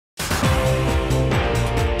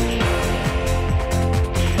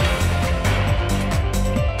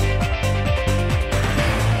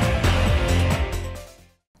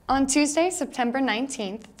On Tuesday, September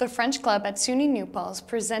 19th, the French Club at SUNY New Paltz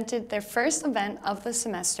presented their first event of the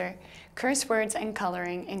semester, Curse Words and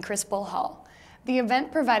Coloring, in Crispell Hall. The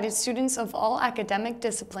event provided students of all academic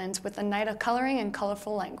disciplines with a night of coloring and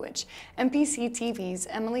colorful language. WNPC-TV's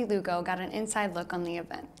Emily Lugo got an inside look on the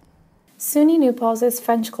event. SUNY New Paltz's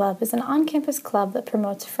French Club is an on-campus club that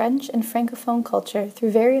promotes French and Francophone culture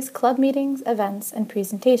through various club meetings, events, and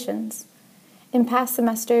presentations. In past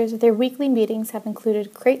semesters, their weekly meetings have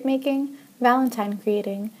included crate making, Valentine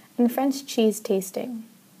creating, and French cheese tasting.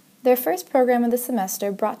 Their first program of the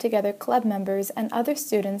semester brought together club members and other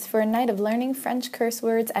students for a night of learning French curse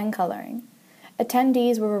words and coloring.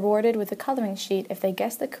 Attendees were rewarded with a coloring sheet if they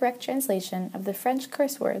guessed the correct translation of the French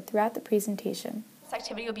curse word throughout the presentation. This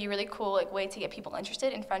activity would be a really cool way to get people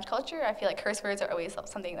interested in French culture. I feel like curse words are always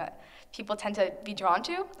something that people tend to be drawn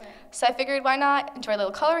to. So I figured, why not enjoy a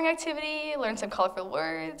little coloring activity, learn some colorful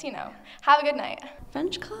words, have a good night.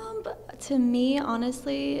 French Club, to me,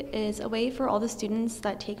 honestly, is a way for all the students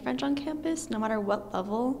that take French on campus, no matter what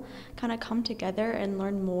level, kind of come together and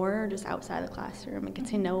learn more just outside the classroom and get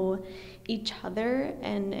to know each other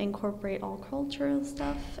and incorporate all cultural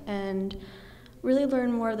stuff and really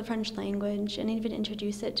learn more of the French language and even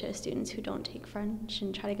introduce it to students who don't take French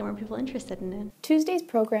and try to get more people interested in it. Tuesday's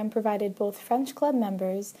program provided both French Club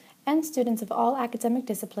members and students of all academic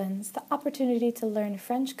disciplines the opportunity to learn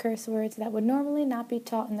French curse words that would normally not be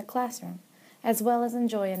taught in the classroom, as well as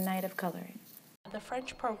enjoy a night of coloring. The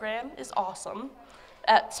French program is awesome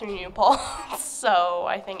at SUNY New Paltz, so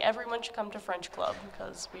I think everyone should come to French Club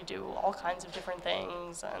because we do all kinds of different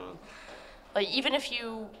things, and even if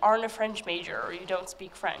you aren't a French major or you don't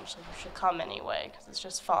speak French, you should come anyway because it's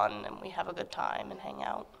just fun and we have a good time and hang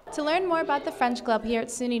out. To learn more about the French Club here at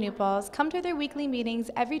SUNY New Paltz, come to their weekly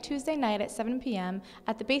meetings every Tuesday night at 7 p.m.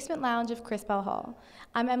 at the basement lounge of Crispell Hall.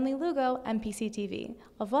 I'm Emily Lugo, WNPC-TV.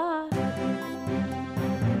 Au revoir!